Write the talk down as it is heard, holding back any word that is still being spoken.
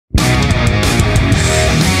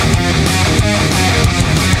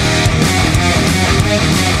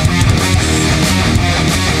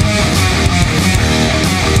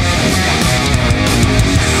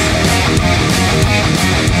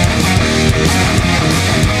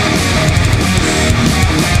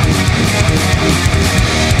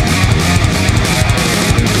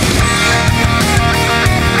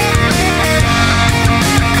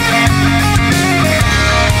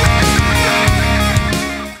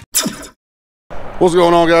What's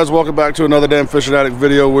going on, guys? Welcome back to another Dam Fishing Addict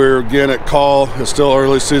video. We're again at Kaw. It's still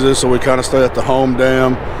early season, so we kind of stay at the home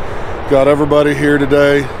dam. Got everybody here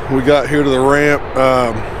today. We got here to the ramp.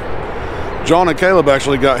 John and Caleb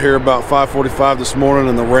actually got here about 5:45 this morning,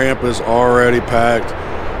 and the ramp is already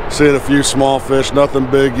packed. Seeing a few small fish, nothing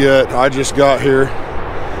big yet. I just got here.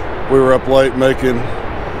 We were up late making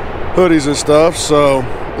hoodies and stuff. So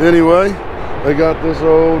anyway, they got this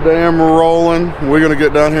old dam rolling. We're gonna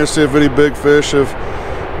get down here and see if any big fish have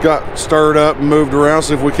got stirred up and moved around,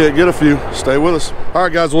 see if we can't get a few. Stay with us. All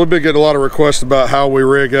right, guys, we've been getting a lot of requests about how we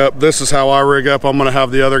rig up. This is how I rig up. I'm gonna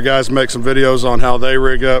have the other guys make some videos on how they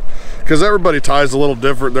rig up, because everybody ties a little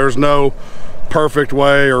different. There's no perfect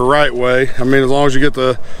way or right way. I mean, as long as you get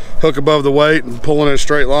the hook above the weight and pulling in a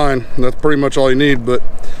straight line, that's pretty much all you need. But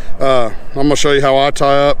I'm gonna show you how I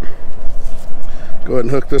tie up. Go ahead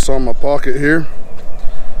and hook this on my pocket here.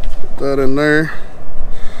 Put that in there.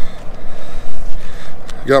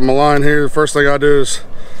 Got my line here. The first thing I do is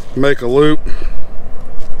make a loop.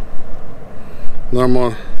 Then I'm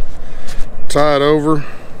gonna tie it over.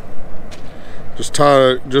 Just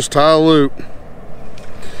tie a loop.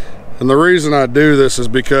 And the reason I do this is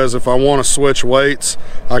because if I want to switch weights,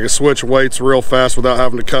 I can switch weights real fast without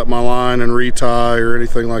having to cut my line and retie or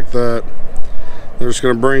anything like that. I'm just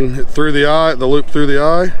going to bring it through the eye, the loop through the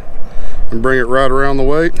eye, and bring it right around the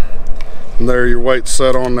weight. And there, your weight's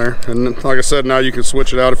set on there. And then, like I said, now you can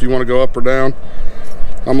switch it out if you want to go up or down.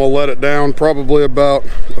 I'm going to let it down probably about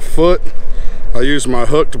a foot. I use my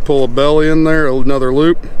hook to pull a belly in there, another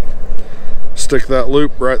loop. Stick that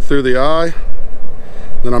loop right through the eye.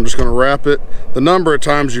 Then I'm just going to wrap it. The number of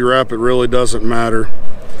times you wrap it really doesn't matter.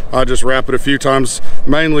 I just wrap it a few times.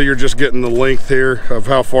 Mainly you're just getting the length here of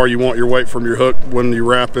how far you want your weight from your hook when you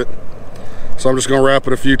wrap it. So I'm just going to wrap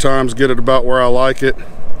it a few times, get it about where I like it.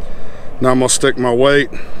 Now I'm going to stick my weight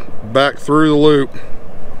back through the loop.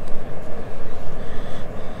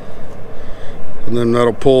 And then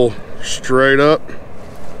that'll pull straight up.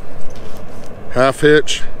 Half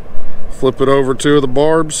hitch. Flip it over two of the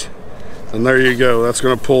barbs. And there you go. That's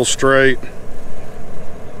going to pull straight.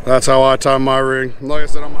 That's how I tie my rig. Like I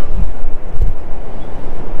said, I'm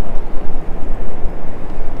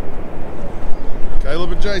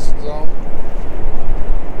Caleb and Jason's on.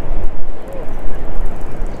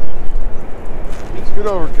 Scoot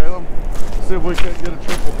over, Caleb. See if we can't get a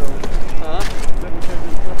triple going. Huh? See if we can't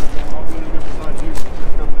get a triple going. I'll do it beside you since you're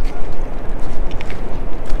coming in there.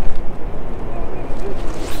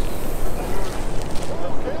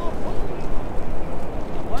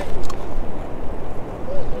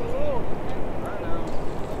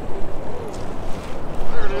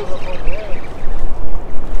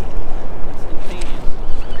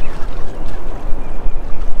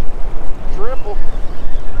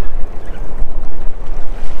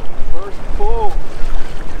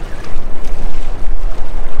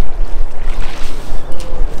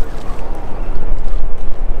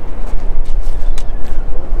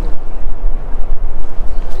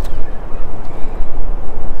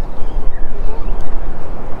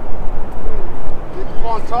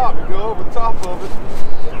 Top, you go over the top of it.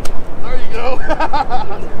 There you go.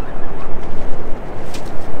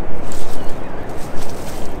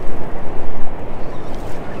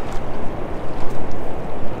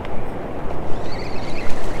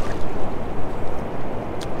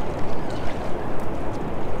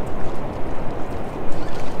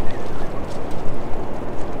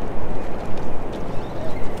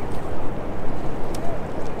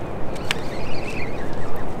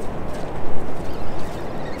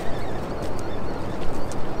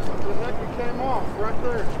 Right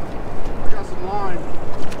there. I got some line.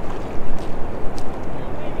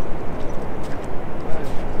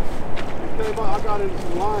 Hey, I got into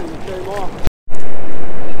some line and it came off.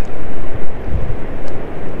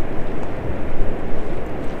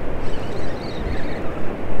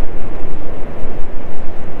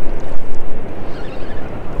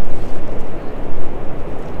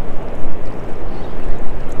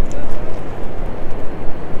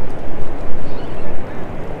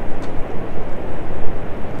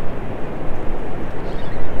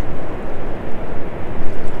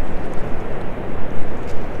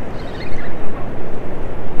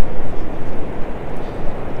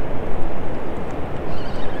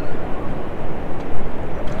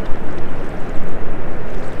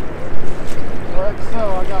 So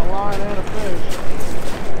I got line and a fish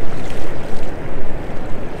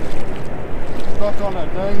stuck on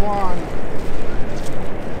that dang line.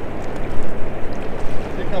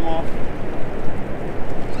 He come off.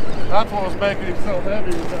 That's what was making him so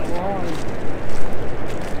heavy with that line.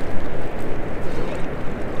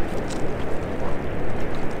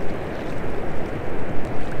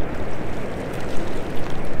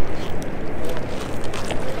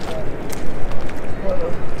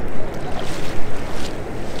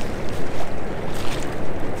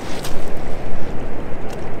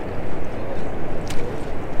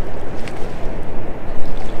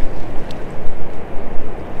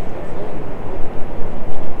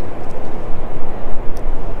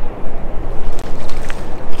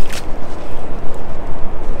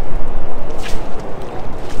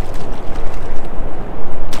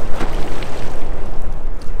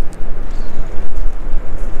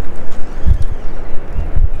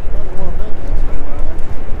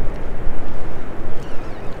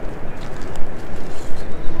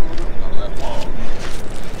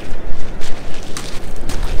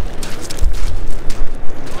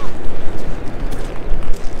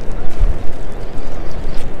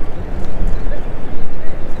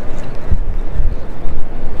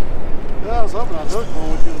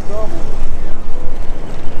 Going to the double.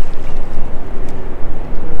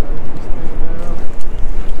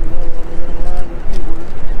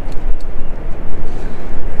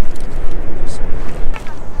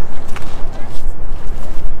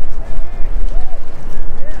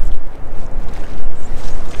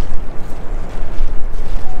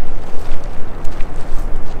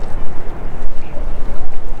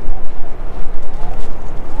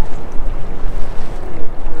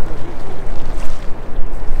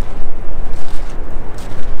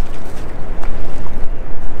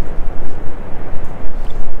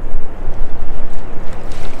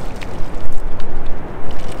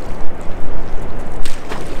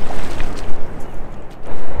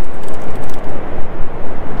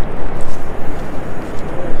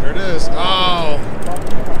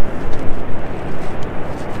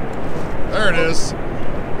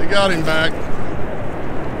 Got him back.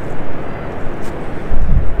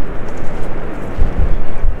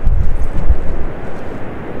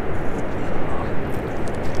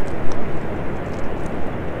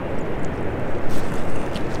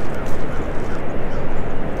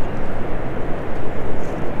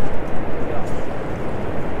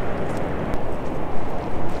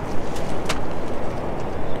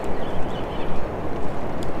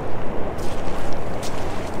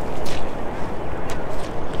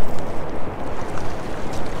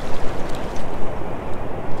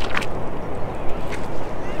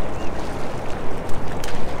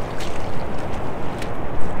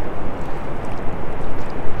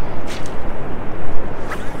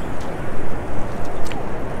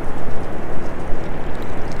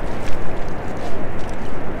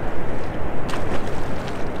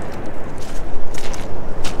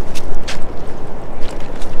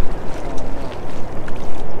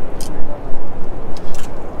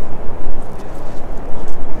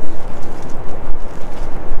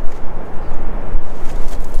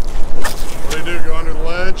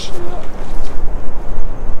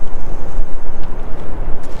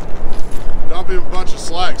 Dump him a bunch of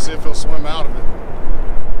slack, see if he'll swim out of it.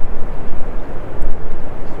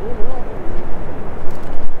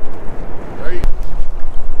 There you go.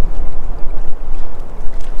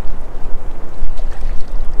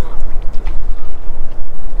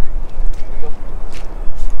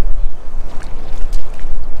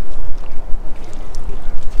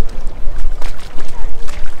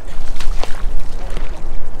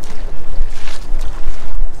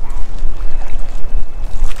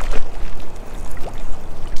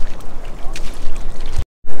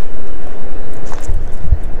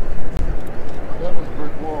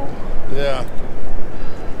 Yeah.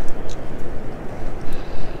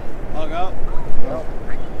 Hug up? Yep.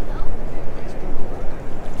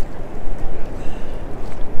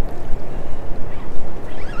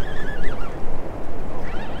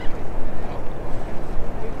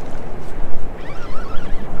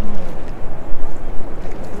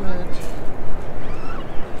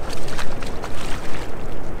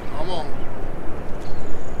 Come on.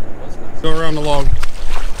 Go around the log.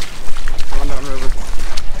 Run down river.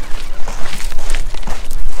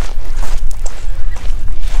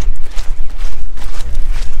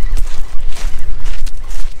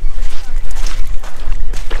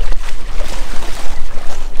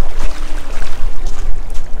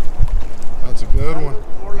 That's a good one.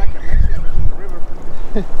 More like a Mexican in the river.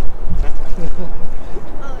 Oh,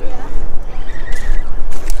 yeah.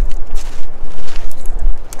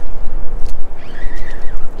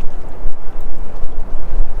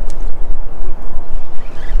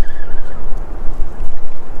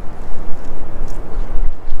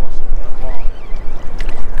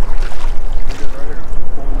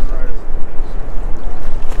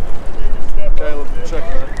 Caleb, check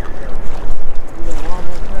that.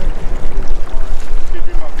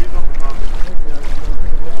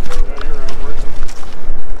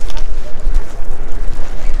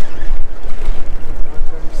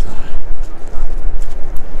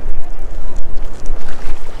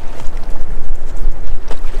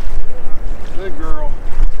 Good girl.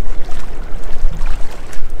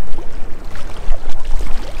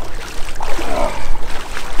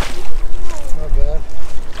 Not bad.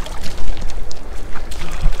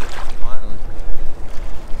 Finally.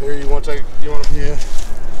 Here, you want to take? You want to? Yeah.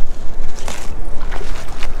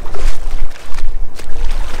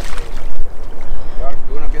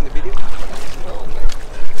 You want to be on the video?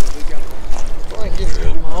 I can get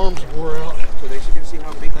it. My arms wore out. So they can see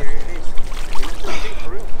how big the area is. It's pretty big for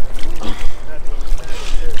real.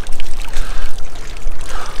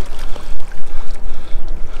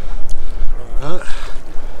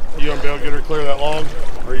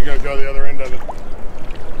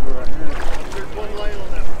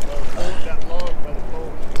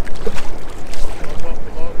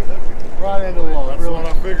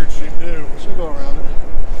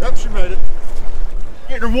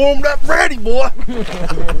 warmed up ready, boy.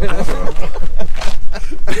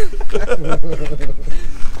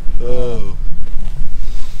 Oh.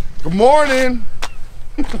 Good morning.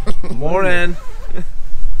 Good morning.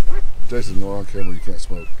 Jason's no on camera, you can't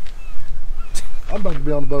smoke. I'm about to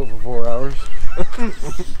be on the boat for 4 hours.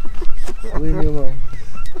 Leave me alone.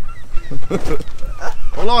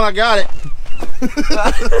 Hold on, I got it.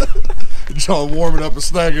 John warming up and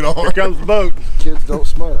snagging on. Here comes the boat. Kids don't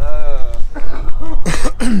smoke.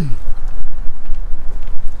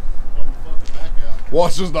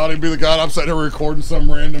 Watch this not even be the guy I'm sitting here recording some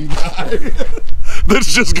random guy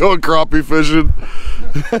that's just going crappie fishing.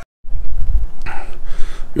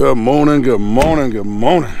 Good morning, good morning, good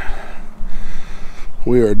morning.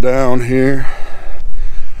 We are down here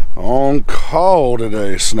on call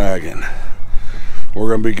today snagging. We're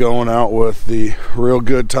going to be going out with the Real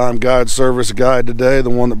Good Time Guide Service guide today, the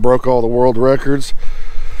one that broke all the world records.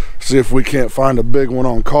 See if we can't find a big one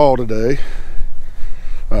on call today.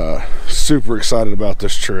 Super excited about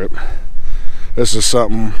this trip. This is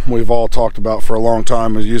something we've all talked about for a long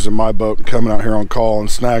time, is using my boat and coming out here on call and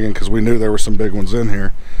snagging, because we knew there were some big ones in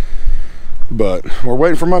here. But we're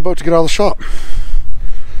waiting for my boat to get out of the shop.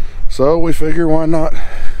 So we figure, why not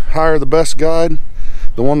hire the best guide,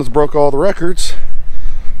 the one that's broke all the records,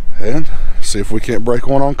 and see if we can't break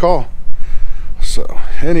one on call. So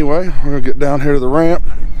anyway, we're gonna get down here to the ramp.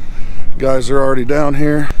 Guys are already down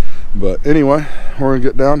here, but anyway, we're gonna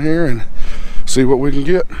get down here and see what we can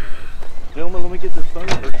get. Gentlemen, let me get this boat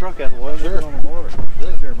or truck out of the way. Sure. On the water.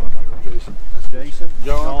 Jason. That's Jason.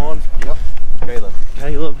 John. Yep. Caleb.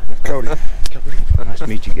 Caleb. Cody. Nice to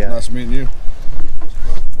meet you guys. Nice meeting you.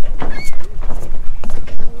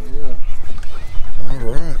 All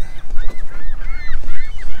right.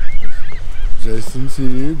 Jason's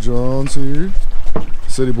here, John's here,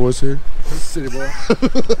 City Boy's here. City boy.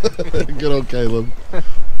 Good old Caleb.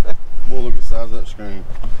 Boy, look at the size of that screen.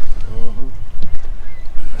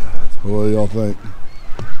 What do y'all think?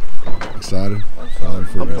 Excited? I'm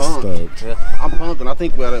freaking pumped. stoked. Yeah, I'm pumped, and I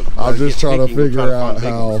think we ought to. I'm just trying to figure out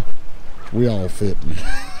how we all fit.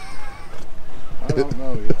 I don't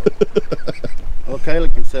know yet. Well,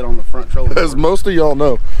 Caleb can sit on the front shoulder. As most of y'all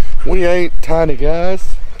know, we ain't tiny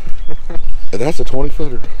guys. And that's a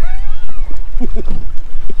 20-footer.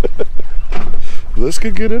 This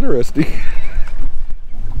could get interesting.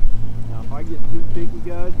 Now, if I get too picky,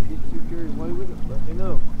 guys, and get too carried away with it, let me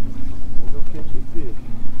know. We'll go catch you a fish.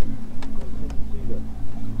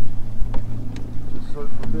 Just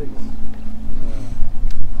search for big ones.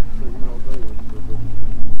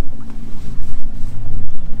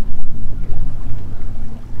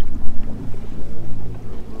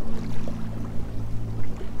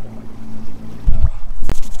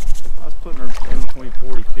 I was putting her in between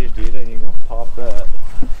 40 50. It ain't even gonna pop that.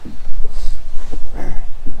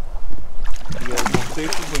 You guys want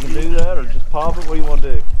pictures? We can do that, or just pop it. What do you want to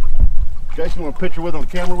do? Jason, want a picture with on the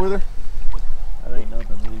camera with her? That ain't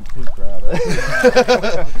nothing really too proud of. I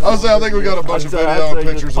think we got a bunch of I'd video and say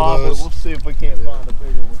just pictures pop of those. We'll see if we can't find a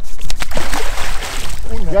bigger one.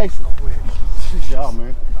 Jason, quick. Good job,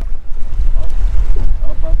 man.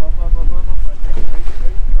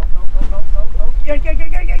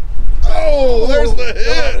 Oh, there's the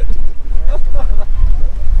hit!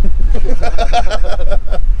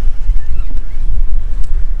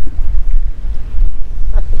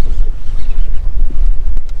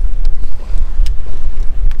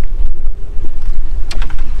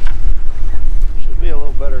 Should be a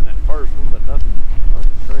little better than that first one, but nothing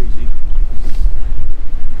crazy.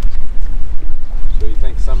 So you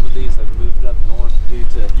think some of these have moved up north due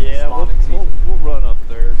to spawning season? We'll run up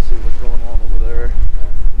there and see what's going on over there.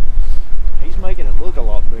 He's making it look a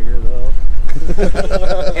lot bigger though.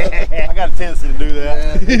 I got a tendency to do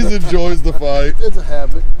that. He enjoys the fight. It's a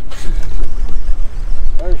habit.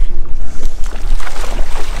 There she is.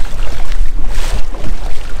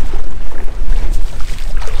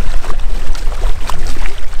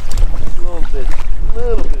 A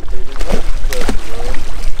little bit bigger.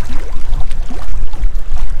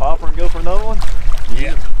 Pop her and go for another one?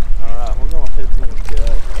 Yeah. Alright, we're gonna hit this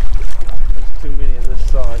guy. There's too many of this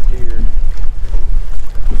size here.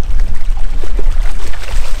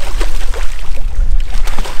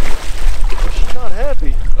 Well, she's not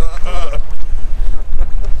happy.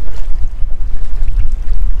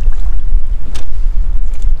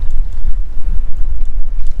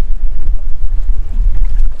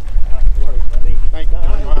 Thank you.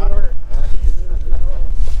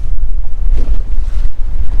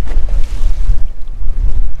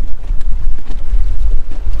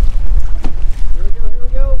 Here we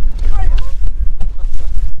go.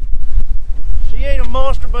 She ain't a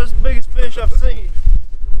monster, but it's the biggest fish I've seen.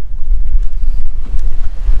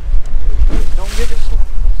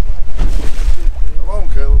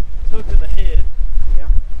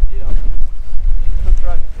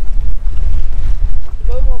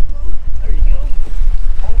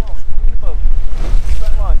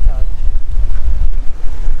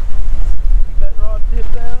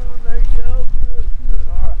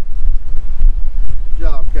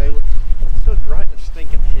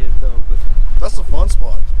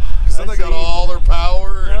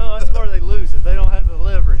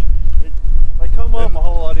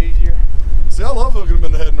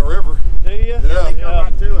 Yeah, they come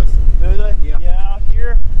right to us. Do they? Yeah. Yeah, out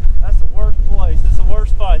here, that's the worst place. It's the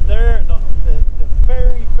worst fight. There, and the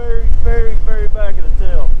very, very, very, very back of the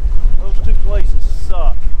tail. Those two places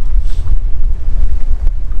suck.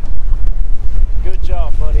 Good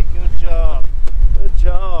job, buddy. Good job. Good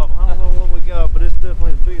job. I don't know what we got, but it's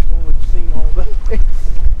definitely the biggest one we've seen all day.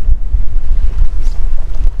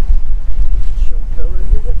 Show color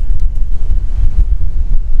here.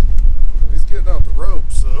 He's getting out the rope,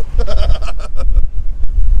 so.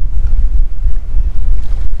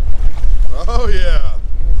 Oh yeah.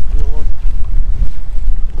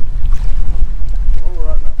 Oh,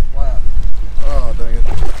 right in that flat. Oh dang it.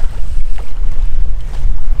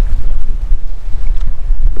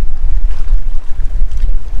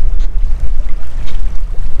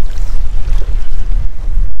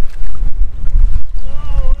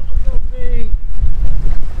 Oh, that was gonna be. You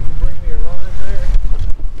can bring me your line there.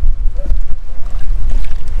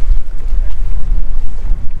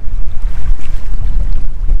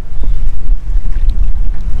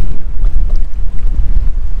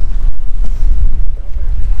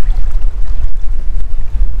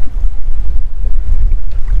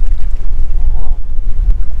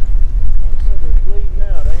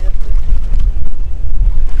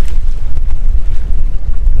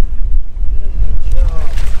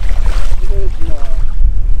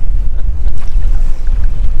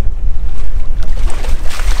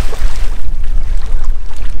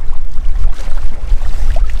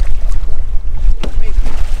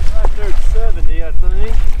 I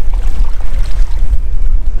think.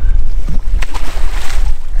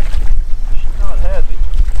 She's not happy.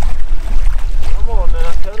 Come on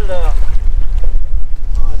now, cut it out.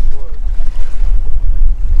 Nice work.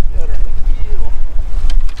 Got her in the keel.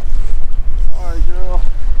 Alright, girl.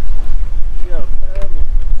 You got a bad one.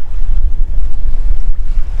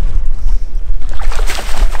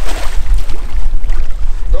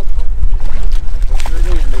 Nope.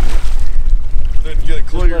 Didn't get it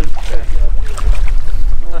cleared.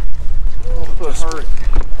 Put her at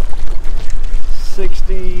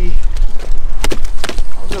 60.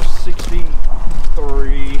 I'll go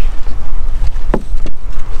 63.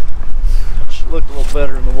 She looked a little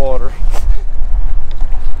better in the water.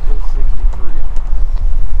 Go 63.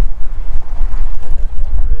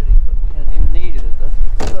 Ready, but we hadn't even needed it. That's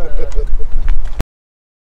what's sad.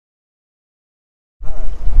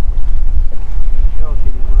 Alright. Y'all get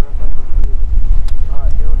anywhere. I think we're good.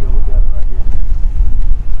 Alright, here we go. We got it right here.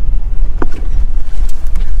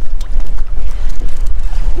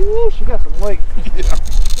 Woo, she got some weight. Yeah. She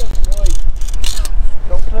got some weight.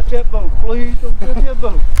 Don't touch that boat, please. Don't touch that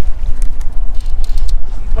boat.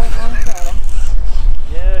 Keep back on the bottom.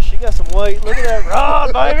 Yeah, she got some weight. Look at that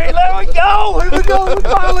rod, baby. There we go. Here we go. We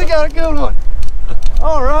finally got a good one.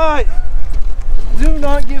 All right. Do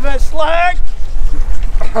not give that slack.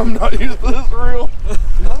 I'm not used to this reel.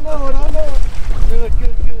 I know it. I know it. Good,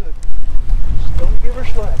 good, good. Just don't give her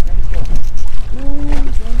slack. There you go. Ooh,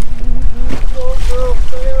 go, girl.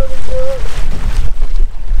 Stay out of the water.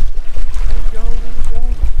 There we go. There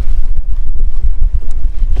we go.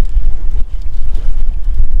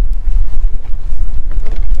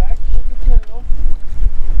 Go back toward the tail.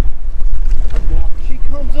 Now, if she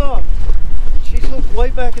comes up and she's hooked way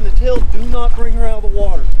back in the tail, do not bring her out of the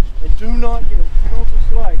water. And do not get an ounce of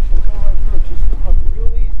slack. She'll come right through. She's coming up real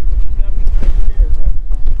easy, but she's got me kind of scared right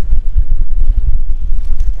now.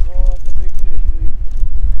 Oh, that's a big fish, dude.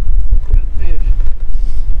 That's a good fish.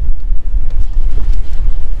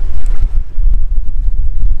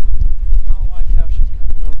 I don't like how she's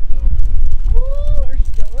coming up, though. Woo! There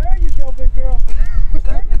she go. There you go, big girl.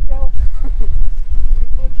 There you go. 20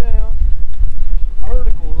 foot down. She's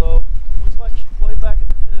vertical, though. Looks like she's way back in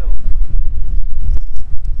the tail.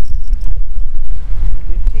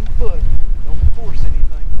 15 foot. Don't force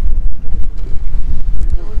anything, though. You're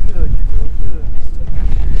doing good. You're doing good.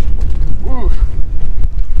 Woo.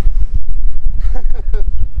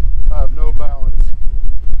 I have no balance.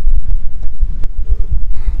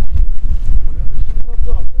 Whenever she comes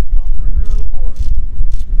up, let's not bring her out of the water.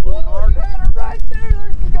 Pulling hard. You had her right there.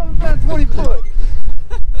 There she goes, about 20 foot.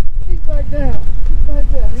 She's back down. She's back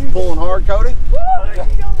down. Here you go. Pulling hard, Cody. Woo, there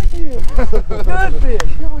she goes again. Good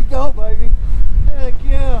fish. Here we go, baby. Heck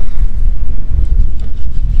yeah.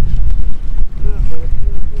 Good, buddy.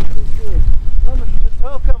 Good. Coming.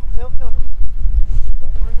 Tail coming. Tail coming.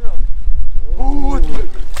 Don't bring her up. Ooh, it's good.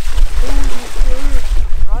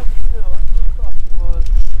 Right in the tail. That's what I thought she was.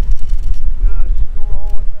 Good. She's going all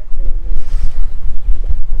the way back down there.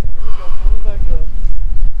 There we go. Coming back up.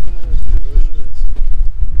 Good.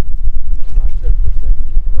 Keep her right there for a second.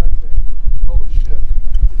 Keep her right there. Holy shit.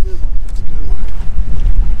 That's a good one. That's a good one.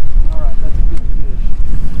 All right. That's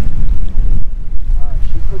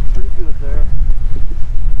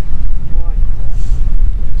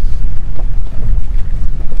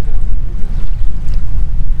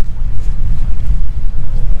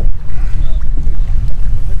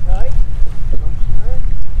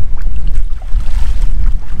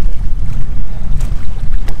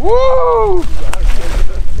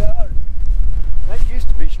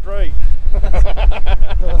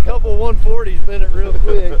 140 spin it real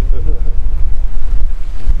quick.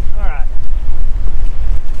 Alright.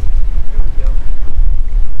 Here we go.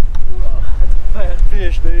 That's a fat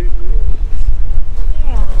fish, dude.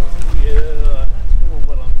 Oh, yeah. That's more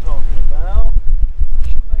what I'm talking about.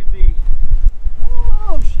 She may be.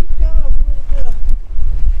 Oh, she's got a little bit of.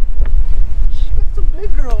 She's got some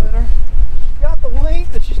big girl in her. She's got the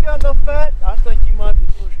length and she's got enough fat. I think you might be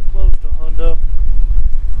pushing close to a hundo.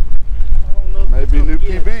 I don't know. Maybe new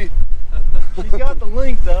PB. She's got the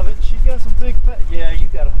length of it. She's got some big fat. Yeah, you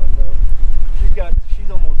got a hundo.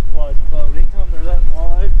 She's almost as wide as a boat. Anytime they're that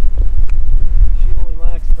wide, she only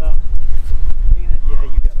lacks about 8 inches. Yeah,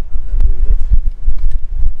 you got a hundo, dude.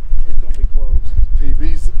 It's gonna be close.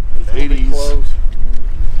 PB's It's gonna be 80s. close.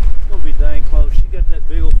 It's gonna be dang close. She got that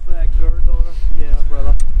big old fat girth on her. Yeah,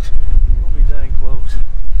 brother. It's gonna be dang close.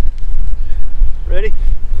 Ready?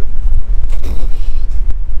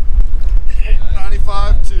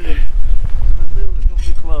 95 I knew it was gonna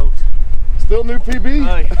be close. Still new PB.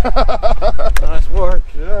 Hey, nice work.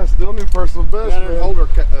 Yeah, still new personal best. Down there and hold her,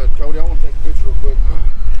 Cody. I want to take a picture real quick.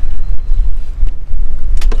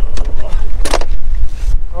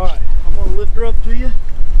 All right, I'm gonna lift her up to you.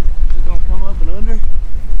 She's gonna come up and under.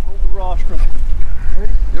 Hold the rostrum.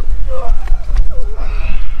 Ready? Yep.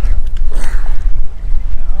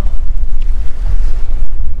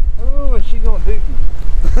 Oh, and she's gonna do.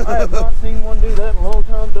 I have not seen one do that in a long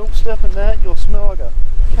time. Don't step in that. You'll smell like a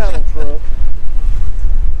cattle truck.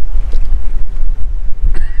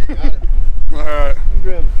 Got it. All right. You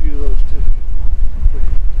grab a few of those too.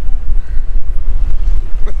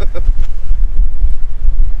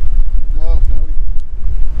 Go, Cody.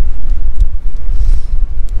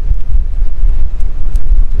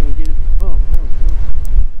 Can you get it? Oh, there we go.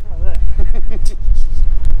 Try that.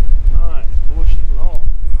 Nice. Boy, she's long.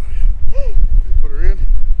 Put her in.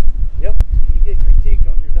 Yep. You get critique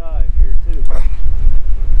on your dive here too.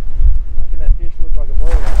 Making that fish look like it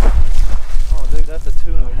was. Oh, dude, that's a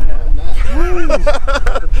 2.5.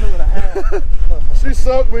 That's a 2.5. She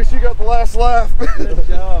soaked me. She got the last laugh. Good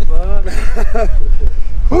job, bud.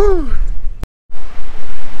 Woo.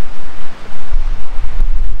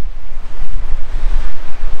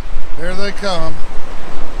 Here they come.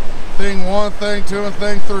 Thing 1, thing 2, and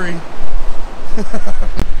thing 3.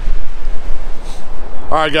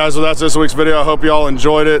 Alright guys, well that's this week's video. I hope you all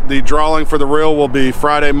enjoyed it. The drawing for the reel will be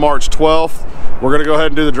Friday, March 12th. We're going to go ahead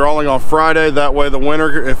and do the drawing on Friday. That way the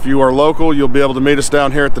winner, if you are local, you'll be able to meet us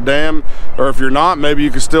down here at the dam. Or if you're not, maybe you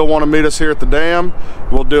can still want to meet us here at the dam.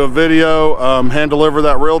 We'll do a video, hand deliver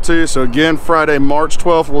that reel to you. So again, Friday, March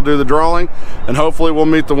 12th, we'll do the drawing. And hopefully we'll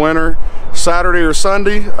meet the winner Saturday or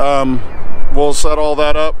Sunday. We'll set all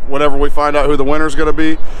that up whenever we find out who the winner is going to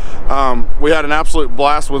be. We had an absolute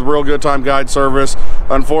blast with Real Good Time Guide Service.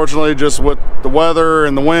 Unfortunately, just with the weather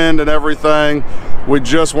and the wind and everything, we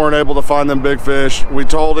just weren't able to find them big fish. We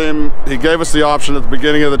told him, he gave us the option at the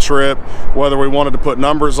beginning of the trip, whether we wanted to put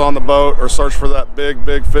numbers on the boat or search for that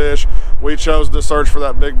big fish. We chose to search for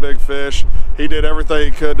that big fish. He did everything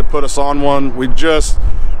he could to put us on one. We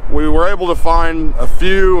were able to find a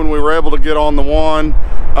few and we were able to get on the one.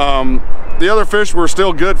 The other fish were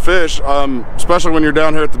still good fish, especially when you're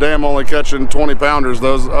down here at the dam only catching 20 pounders.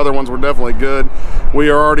 Those other ones were definitely good. We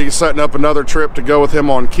are already setting up another trip to go with him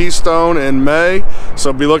on Keystone in May,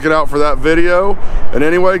 so be looking out for that video. And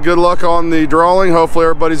anyway, good luck on the drawing. Hopefully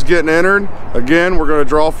everybody's getting entered. Again, we're going to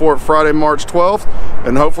draw for it Friday, March 12th,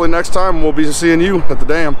 and hopefully next time we'll be seeing you at the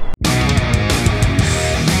dam.